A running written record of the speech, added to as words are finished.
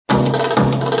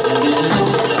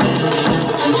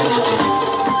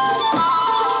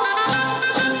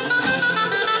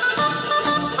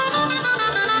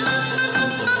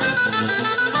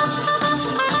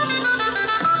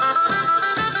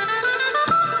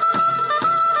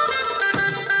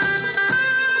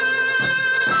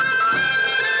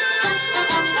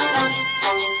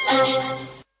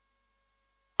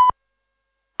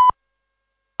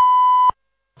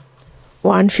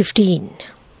1:15.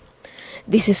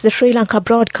 This is the Sri Lanka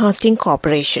Broadcasting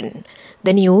Corporation.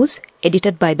 The news,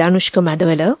 edited by Danushka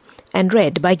Madawala and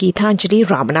read by Geethanjali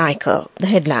Ramanayaka. The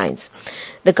headlines.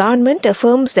 The government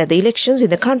affirms that the elections in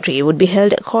the country would be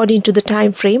held according to the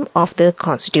time frame of the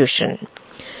Constitution.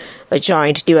 A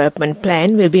joint development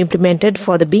plan will be implemented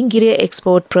for the Bingire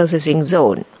Export Processing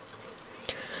Zone.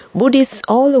 Buddhists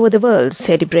all over the world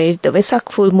celebrate the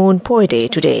Vesak full moon Poi Day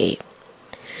today.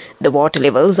 The water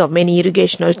levels of many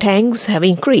irrigational tanks have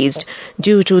increased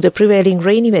due to the prevailing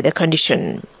rainy weather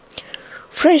condition.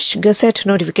 Fresh Gazette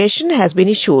notification has been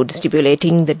issued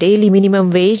stipulating the daily minimum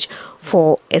wage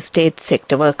for estate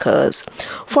sector workers.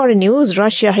 Foreign news,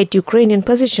 Russia hit Ukrainian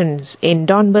positions in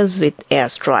Donbas with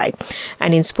airstrike.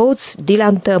 And in sports,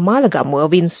 Dilantha Malagamwa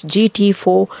wins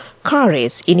GT4 car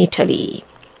race in Italy.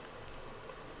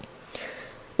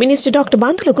 Minister Dr.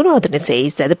 Bantula Gunawardena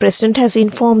says that the President has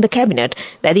informed the Cabinet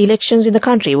that the elections in the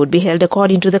country would be held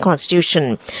according to the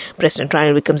Constitution. President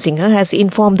Ranil Wickremesinghe has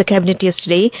informed the Cabinet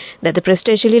yesterday that the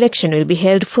presidential election will be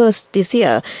held first this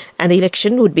year and the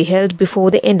election would be held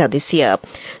before the end of this year.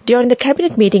 During the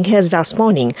Cabinet meeting held last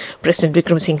morning, President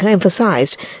Wickremesinghe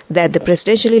emphasized that the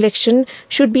presidential election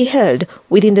should be held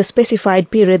within the specified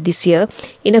period this year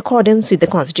in accordance with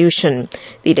the Constitution.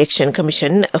 The Election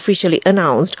Commission officially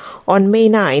announced on May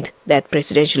 9th that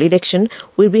presidential election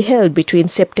will be held between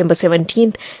September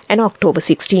 17th and October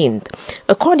 16th.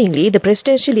 Accordingly, the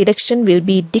presidential election will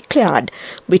be declared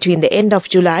between the end of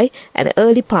July and the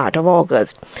early part of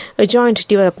August. A joint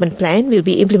development plan will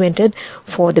be implemented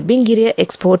for the Bingire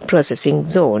Export Processing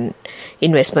Zone.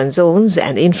 Investment zones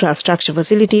and infrastructure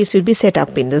facilities will be set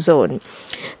up in the zone.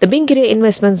 The Bingire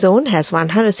Investment Zone has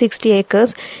 160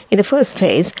 acres in the first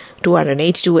phase,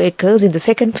 282 acres in the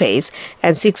second phase,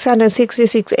 and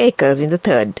 666 acres in the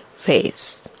third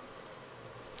phase.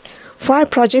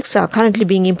 5 projects are currently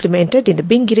being implemented in the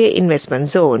Bingire Investment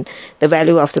Zone. The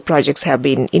value of the projects have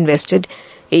been invested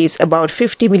is about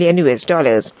 $50 million.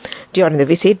 During the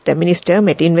visit, the minister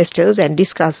met investors and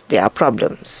discussed their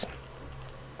problems.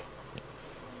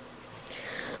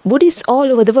 Buddhists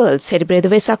all over the world celebrate the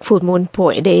Vesak full moon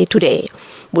Poi Day today.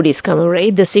 Buddhists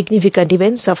commemorate the significant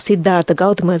events of Siddhartha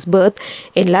Gautama's birth,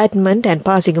 enlightenment and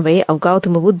passing away of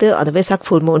Gautama Buddha on the Vesak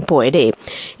full moon Poi Day.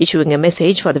 Issuing a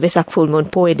message for the Vesak full moon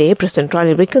Poi Day, President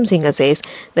Ranil Wickremesinghe says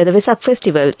that the Vesak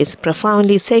festival is a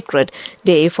profoundly sacred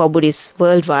day for Buddhists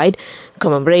worldwide,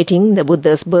 commemorating the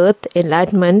Buddha's birth,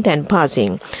 enlightenment and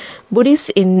passing. Buddhists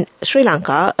in Sri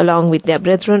Lanka, along with their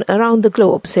brethren around the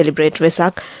globe, celebrate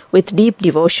Vesak with deep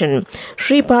devotion.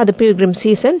 Sri Pada Pilgrim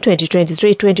Season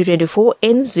 2023-2024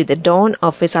 ends with the dawn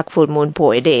of Vesak full moon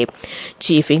Poi Day.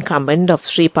 Chief incumbent of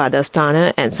Sri Pada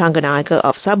Sthana and Sanganayaka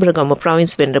of Sabaragama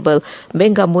Province, Venerable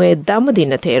Bengamue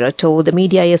Dhammadinna Thera, told the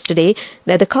media yesterday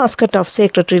that the casket of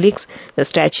sacred relics, the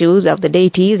statues of the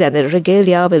deities and the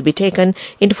regalia will be taken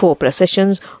into 4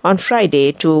 processions on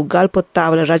Friday to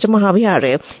Galpottawala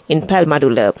Rajamahawihara in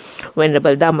Palmadulla.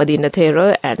 Venerable Dhammadinna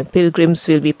Thera and pilgrims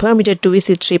will be permitted to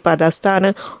visit Sri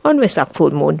Padasthana on Vesak full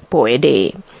moon Poi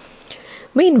Day.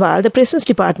 Meanwhile, the Prisons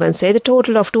Department said a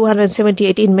total of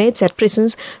 278 inmates at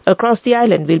prisons across the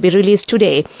island will be released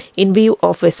today in view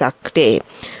of Vesak Day.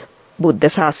 Buddha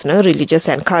Sasana, Religious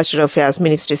and Cultural Affairs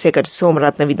Ministry Secretary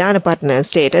Somaratna Vidanapatna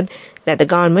stated that the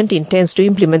government intends to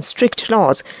implement strict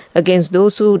laws against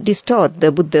those who distort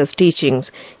the Buddha's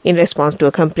teachings. In response to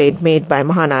a complaint made by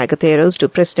Mahanayaka Theras to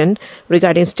President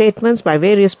regarding statements by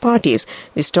various parties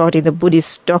distorting the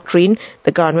Buddhist doctrine,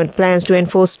 the government plans to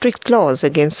enforce strict laws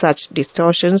against such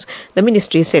distortions, the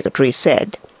Ministry Secretary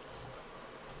said.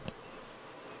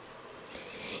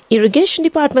 Irrigation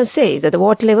Department says that the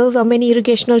water levels of many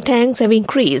irrigational tanks have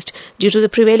increased due to the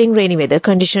prevailing rainy weather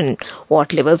condition.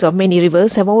 Water levels of many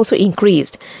rivers have also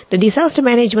increased. The Disaster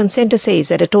Management Center says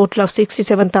that a total of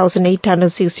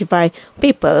 67,865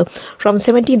 people from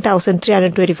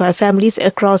 17,325 families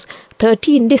across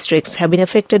 13 districts have been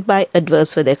affected by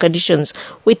adverse weather conditions,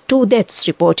 with 2 deaths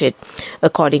reported.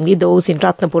 Accordingly, those in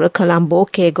Ratnapura, Colombo,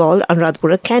 Kegaul,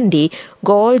 Anuradhapura, Kandy,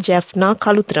 Gaul, Jaffna,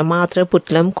 Kalutra, Matra,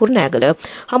 Putlam, Kurunegala,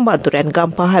 Hambantota and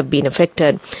Gampa have been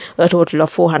affected. A total of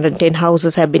 410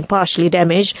 houses have been partially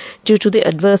damaged due to the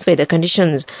adverse weather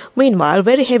conditions. Meanwhile,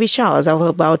 very heavy showers of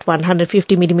about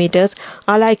 150 millimeters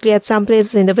are likely at some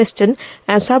places in the western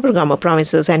and Sabaragama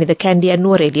provinces and in the Kandy and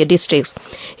Nuwara districts.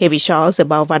 Heavy showers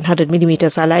above 100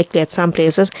 millimeters are likely at some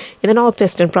places in the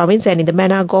northwestern province and in the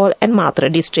Mana, Gaul and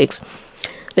Matra districts.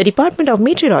 The Department of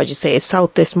Meteorology says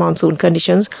southwest monsoon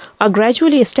conditions are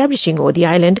gradually establishing over the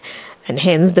island and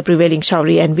hence the prevailing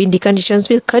showery and windy conditions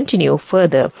will continue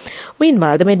further.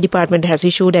 Meanwhile, the Met Department has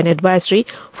issued an advisory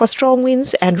for strong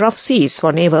winds and rough seas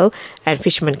for naval and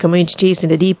fishermen communities in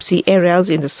the deep sea areas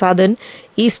in the southern,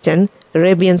 eastern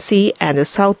Arabian Sea and the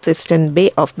southwestern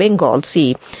Bay of Bengal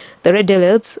Sea. The red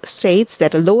alert states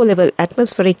that a low-level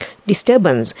atmospheric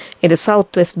disturbance in the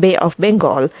southwest Bay of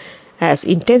Bengal has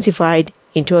intensified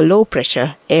into a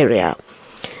low-pressure area.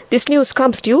 This news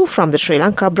comes to you from the Sri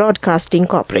Lanka Broadcasting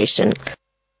Corporation.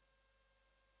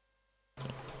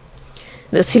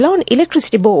 The Ceylon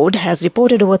Electricity Board has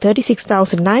reported over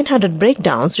 36,900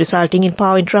 breakdowns resulting in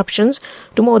power interruptions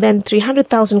to more than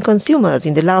 300,000 consumers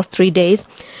in the last 3 days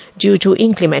due to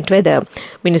inclement weather.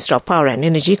 Minister of Power and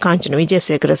Energy Kanchana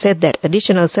Wijesekara said that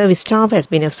additional service staff has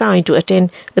been assigned to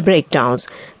attend the breakdowns.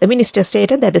 The minister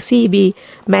stated that the CEB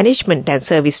management and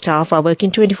service staff are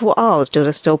working 24 hours to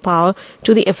restore power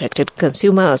to the affected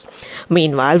consumers.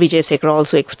 Meanwhile, Wijesekara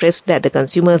also expressed that the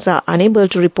consumers are unable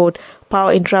to report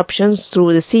power interruptions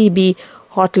through the CEB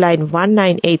hotline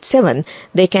 1987.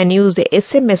 They can use the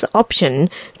SMS option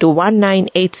to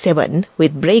 1987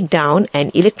 with breakdown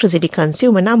and electricity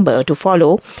consumer number to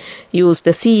follow. Use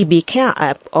the CEB Care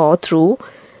app or through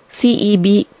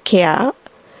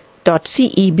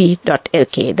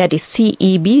cebcare.ceb.lk. That is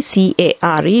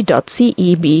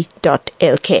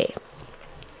cebcare.ceb.lk.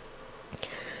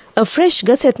 A fresh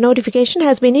Gazette notification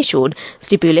has been issued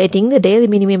stipulating the daily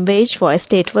minimum wage for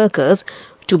estate workers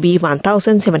to be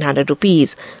 1,700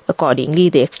 rupees. Accordingly,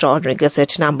 the extraordinary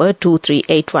Gazette number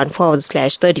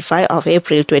 2381/35 of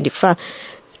April 25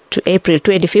 to April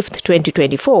 25th,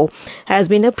 2024 has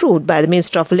been approved by the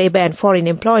Minister of Labour and Foreign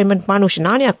Employment Manusha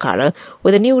Nanayakkara,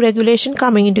 with a new regulation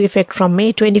coming into effect from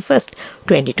May 21st,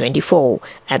 2024.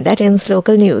 And that ends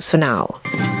local news for now.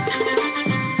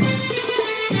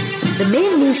 The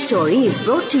main news story is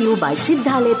brought to you by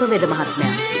Sinhala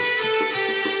Mahatmya.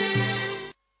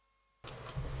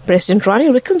 President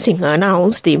Ranil Wickremesinghe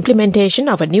announced the implementation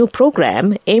of a new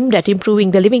program aimed at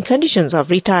improving the living conditions of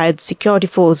retired security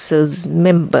forces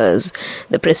members.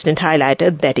 The President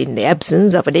highlighted that in the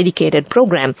absence of a dedicated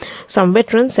program, some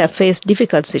veterans have faced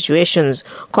difficult situations.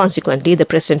 Consequently, the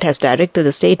President has directed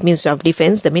the State Minister of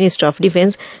Defence, the Minister of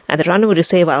Defence and the Ranavuri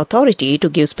Seva Authority to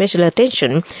give special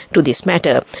attention to this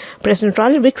matter. President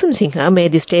Ranil Wickremesinghe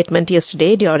made this statement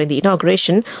yesterday during the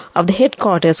inauguration of the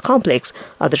headquarters complex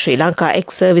of the Sri Lanka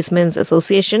Ex-Servicemen's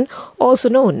Association, also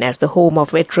known as the Home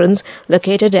of Veterans,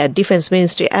 located at Defence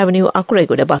Ministry Avenue,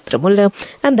 Akureguda, Battaramulla,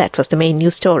 and that was the main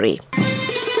news story.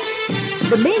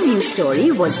 The main news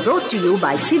story was brought to you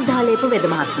by Sinhala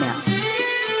Mahatmya.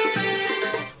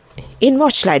 In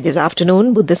Watchlight this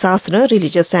afternoon, Buddha Sasana,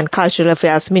 Religious and Cultural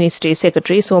Affairs Ministry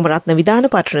Secretary Somaratna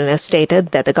Vidanapatrana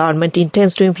stated that the government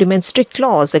intends to implement strict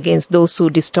laws against those who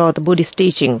distort the Buddhist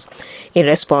teachings. In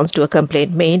response to a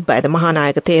complaint made by the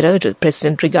Mahanayaka Thera to the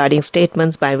President regarding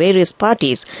statements by various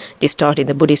parties distorting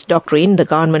the Buddhist doctrine, the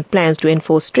government plans to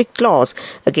enforce strict laws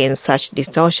against such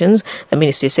distortions, the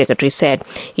Ministry Secretary said.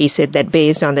 He said that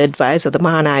based on the advice of the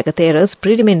Mahanayaka Thera's,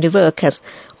 preliminary work has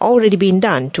already been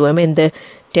done to amend the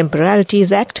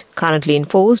Temporalities Act currently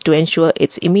enforced to ensure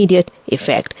its immediate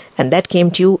effect. And that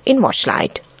came to you in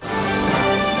Watchlight.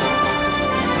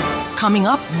 Coming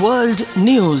up, World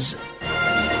News.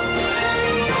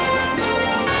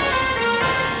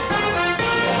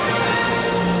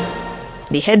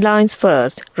 The headlines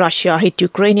first. Russia hit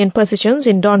Ukrainian positions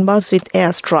in Donbas with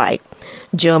airstrike.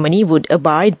 Germany would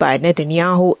abide by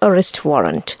Netanyahu arrest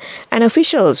warrant. And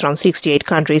officials from 68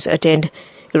 countries attend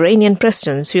Iranian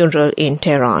president's funeral in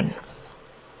Tehran.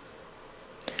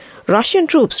 Russian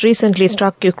troops recently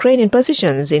struck Ukrainian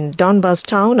positions in Donbas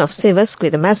town of Seversk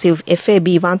with a massive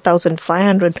FAB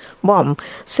 1500 bomb,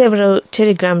 several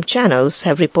telegram channels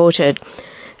have reported,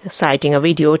 citing a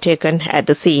video taken at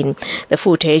the scene. The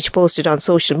footage posted on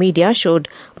social media showed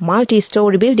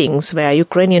multi-story buildings where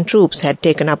Ukrainian troops had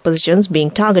taken up positions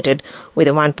being targeted with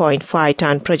a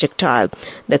 1.5-ton projectile.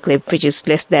 The clip, which is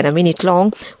less than a minute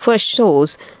long, first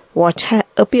shows what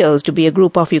appears to be a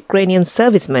group of Ukrainian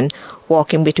servicemen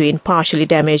walking between partially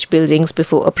damaged buildings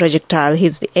before a projectile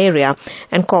hits the area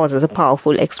and causes a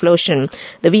powerful explosion.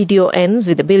 The video ends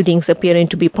with the buildings appearing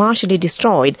to be partially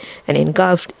destroyed and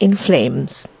engulfed in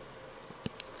flames.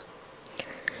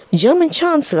 German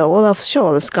Chancellor Olaf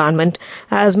Scholz's government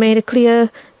has made it clear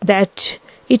that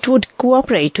it would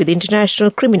cooperate with the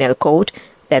International Criminal Court,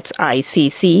 that's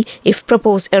ICC, if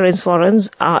proposed arrest warrants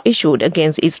are issued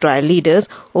against Israel leaders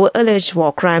over alleged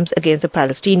war crimes against the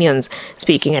Palestinians.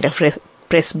 Speaking at a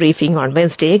press briefing on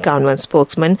Wednesday, government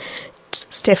spokesman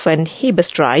Stefan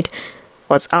Hebestreit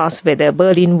was asked whether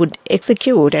Berlin would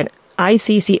execute an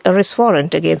ICC arrest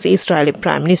warrant against Israeli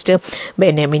Prime Minister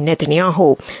Benjamin Netanyahu.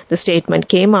 The statement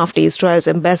came after Israel's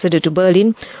ambassador to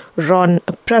Berlin, Ron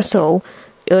Prasov,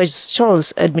 urged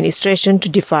Scholz's administration to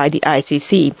defy the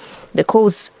ICC. The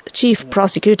court's chief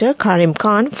prosecutor, Karim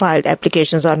Khan, filed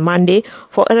applications on Monday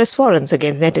for arrest warrants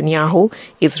against Netanyahu,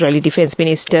 Israeli Defense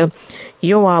Minister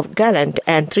Yoav Gallant,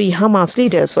 and 3 Hamas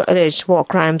leaders for alleged war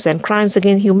crimes and crimes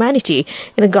against humanity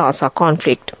in the Gaza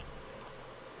conflict.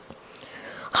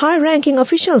 High-ranking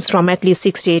officials from at least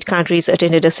 68 countries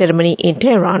attended a ceremony in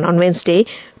Tehran on Wednesday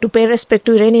to pay respect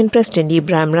to Iranian President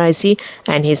Ibrahim Raisi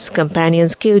and his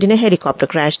companions killed in a helicopter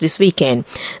crash this weekend.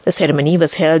 The ceremony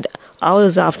was held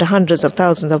hours after hundreds of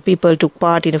thousands of people took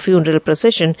part in a funeral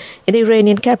procession in the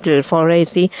Iranian capital for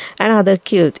Raisi and others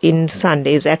killed in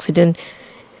Sunday's accident,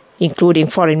 including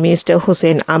Foreign Minister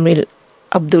Hossein Amir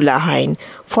Abdullahian.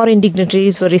 Foreign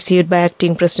dignitaries were received by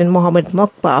Acting President Mohammad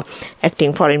Mokbar,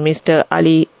 Acting Foreign Minister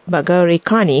Ali Bagheri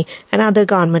Khani, and other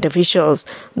government officials.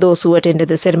 Those who attended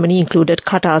the ceremony included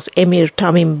Qatar's Emir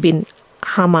Tamim bin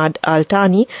Hamad Al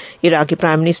Thani, Iraqi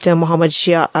Prime Minister Mohammad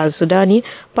Shia Al Sudani,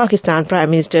 Pakistan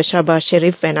Prime Minister Shahbaz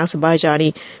Sharif, and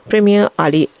Azerbaijani Premier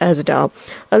Ali Azdar.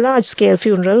 A large-scale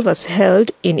funeral was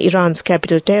held in Iran's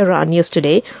capital Tehran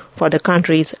yesterday for the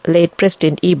country's late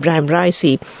President Ibrahim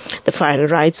Raisi. The final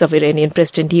rites of Iranian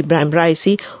President Ibrahim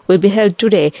Raisi will be held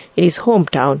today in his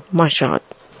hometown, Mashhad.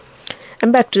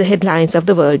 And back to the headlines of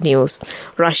the world news.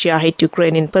 Russia hit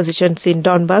Ukrainian positions in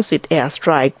Donbas with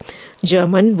airstrike.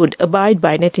 Germany would abide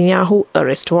by Netanyahu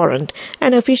arrest warrant,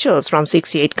 and officials from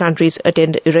 68 countries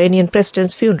attend Iranian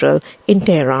president's funeral in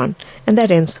Tehran. And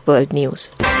that ends world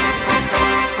news.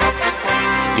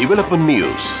 Development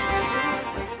news.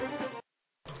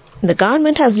 The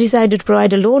government has decided to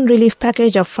provide a loan relief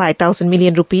package of 5,000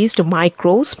 million rupees to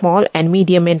micro, small and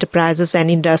medium enterprises and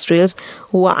industrials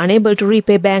who are unable to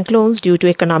repay bank loans due to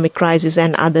economic crisis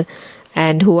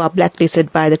and who are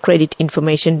blacklisted by the Credit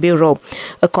Information Bureau.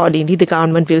 Accordingly, the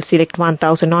government will select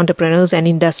 1,000 entrepreneurs and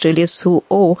industrialists who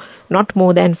owe not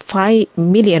more than 5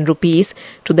 million rupees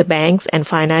to the banks and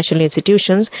financial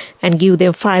institutions and give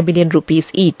them 5 million rupees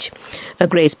each. A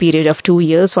grace period of 2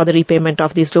 years for the repayment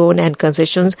of this loan and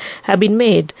concessions have been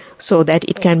made so that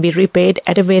it can be repaid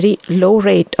at a very low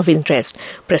rate of interest.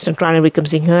 President Ranil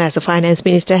Wickremesinghe, as a finance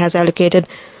minister, has allocated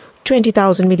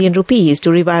 20,000 million rupees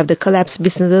to revive the collapsed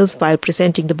businesses while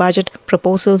presenting the budget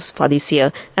proposals for this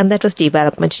year. And that was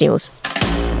development news.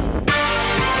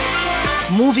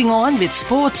 Moving on with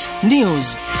sports news.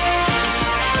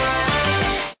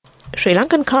 Sri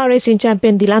Lankan car racing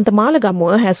champion Dilantha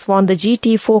Malagamua has won the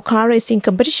GT4 car racing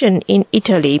competition in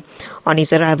Italy. On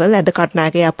his arrival at the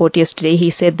Katnaka airport yesterday, he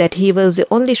said that he was the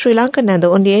only Sri Lankan and the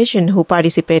only Asian who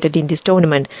participated in this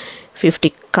tournament.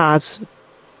 50 cars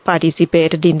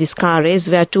participated in this car race,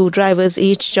 where 2 drivers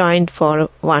each joined for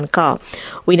 1 car.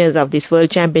 Winners of this World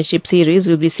Championship Series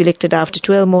will be selected after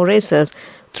 12 more races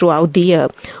throughout the year.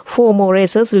 4 more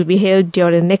races will be held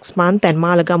during next month, and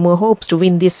Malagamua hopes to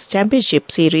win this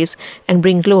championship series and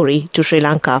bring glory to Sri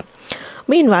Lanka.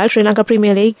 Meanwhile, Sri Lanka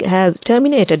Premier League has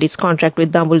terminated its contract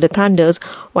with Dambulla Thunders,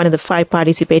 one of the 5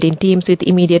 participating teams, with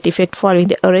immediate effect following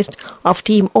the arrest of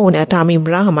team owner Tamim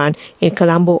Rahman in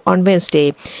Colombo on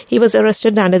Wednesday. He was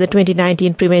arrested under the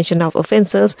 2019 Prevention of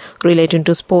Offences Relating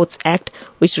to Sports Act,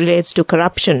 which relates to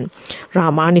corruption.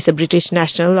 Rahman is a British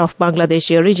national of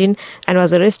Bangladeshi origin and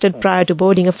was arrested prior to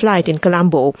boarding a flight in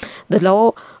Colombo. The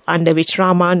law under which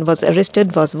Rahman was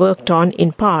arrested was worked on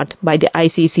in part by the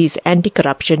ICC's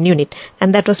anti-corruption unit.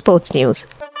 And that was sports news.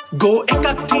 Go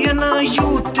ekak thiyana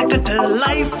youth eකට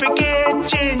life එකේ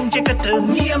change එකට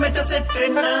නියමෙට set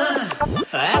වෙන්න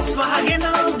as වහගෙන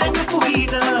දැකපු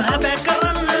හින හැබැ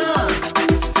කරන්න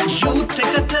youth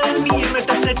එකට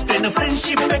නියමෙට set වෙන්න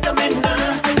friendship එක මෙන්න.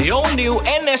 The all new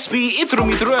NSB Ithru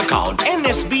Mithru account.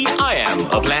 NSB IM,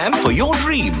 a plan for your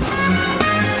dream.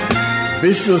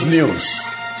 Business News,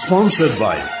 sponsored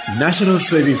by National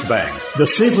Savings Bank, the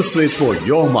safest place for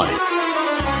your money.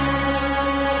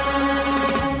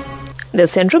 The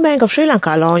Central Bank of Sri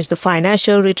Lanka launched the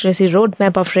Financial Literacy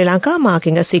Roadmap of Sri Lanka,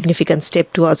 marking a significant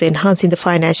step towards enhancing the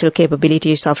financial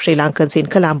capabilities of Sri Lankans in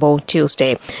Colombo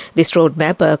Tuesday. This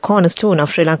roadmap, a cornerstone of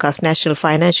Sri Lanka's national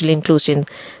financial inclusion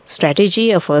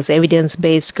strategy, offers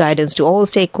evidence-based guidance to all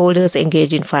stakeholders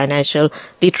engaged in financial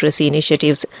literacy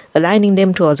initiatives, aligning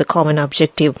them towards a common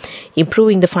objective,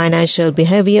 improving the financial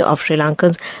behavior of Sri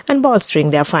Lankans and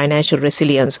bolstering their financial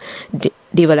resilience.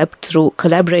 Developed through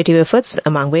collaborative efforts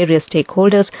among various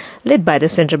stakeholders led by the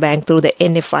Central Bank through the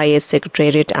NFIS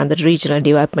Secretariat and the Regional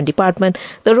Development Department,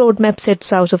 the roadmap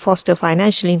sets out to foster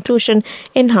financial inclusion,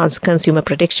 enhance consumer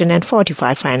protection and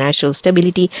fortify financial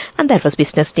stability. And that was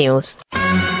Business News.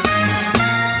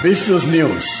 Business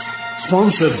News.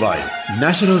 Sponsored by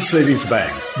National Savings Bank.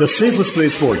 The safest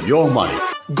place for your money.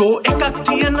 Go එකක්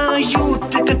තියන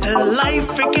youth එකට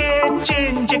life එකේ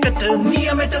change එකට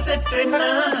නියමෙට set වෙන්න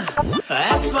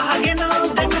ඇස් වහගෙන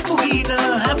දැකපු හින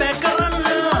හැබැයි කරන්න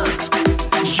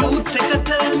youth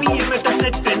එකට නියමෙට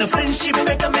set වෙන friendship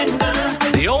එක මෙන්න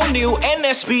The all-new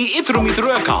NSB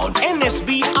Ithru account.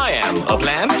 NSB IM, a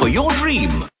plan for your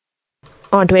dream.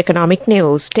 On to economic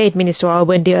news. State Minister of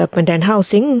Urban Development and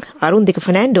Housing, Arundhika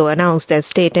Fernando, announced that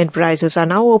state enterprises are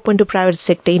now open to private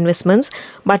sector investments,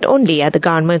 but only at the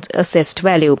government's assessed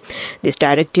value. This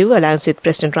directive aligns with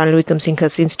President Ranil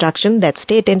Wickremesinghe's instruction that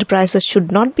state enterprises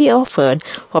should not be offered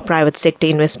for private sector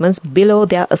investments below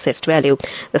their assessed value.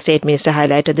 The State Minister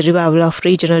highlighted the revival of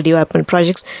regional development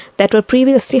projects that were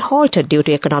previously halted due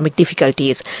to economic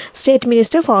difficulties. State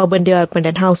Minister for Urban Development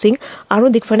and Housing,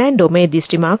 Arundhika Fernando, made these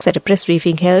remarks at a press briefing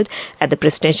held at the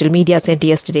Presidential Media Centre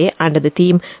yesterday under the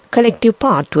theme Collective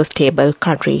Path to a Stable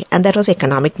Country. And that was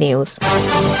economic news.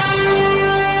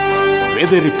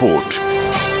 Weather report.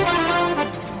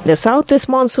 The southwest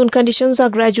monsoon conditions are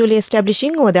gradually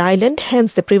establishing over the island,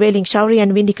 hence the prevailing showery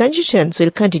and windy conditions will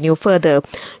continue further.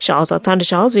 Showers or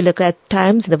thundershowers will occur at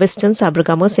times in the western,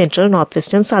 Sabaragamuwa, central,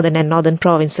 northwestern, southern and northern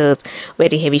provinces.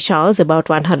 Very heavy showers, about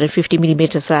 150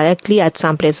 millimeters, are likely at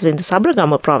some places in the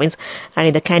Sabaragamuwa province and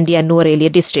in the Kandy and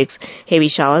Nuwara districts. Heavy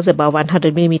showers above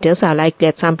 100 millimeters are likely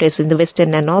at some places in the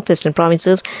western and northwestern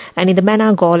provinces and in the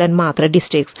Mannar, Galle and Matra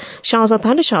districts. Showers or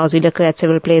thundershowers will occur at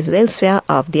several places elsewhere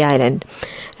of the island.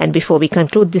 And before we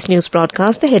conclude this news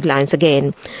broadcast, the headlines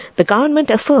again. The government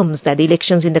affirms that the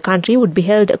elections in the country would be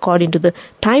held according to the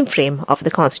time frame of the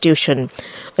Constitution.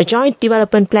 A joint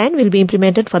development plan will be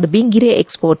implemented for the Bingire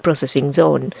Export Processing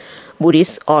Zone.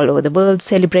 Buddhists all over the world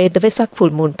celebrate the Vesak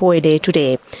full moon Poi Day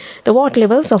today. The water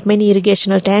levels of many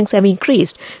irrigational tanks have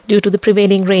increased due to the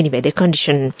prevailing rainy weather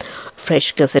condition.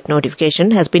 Fresh Gazette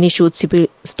notification has been issued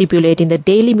stipulating the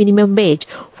daily minimum wage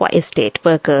for estate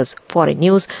workers. Foreign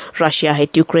news, Russia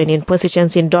hit Ukrainian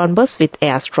positions in Donbas with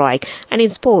airstrike. And in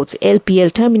sports,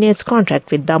 LPL terminates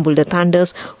contract with Dambulla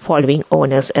Thunders following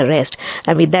owner's arrest.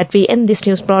 And with that, we end this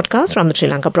news broadcast from the Sri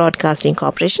Lanka Broadcasting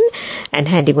Corporation and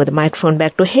handing over the microphone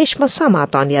back to Heshma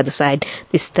Samath on the other side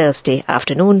this Thursday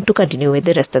afternoon to continue with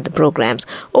the rest of the programs.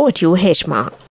 Over to you, Heshma.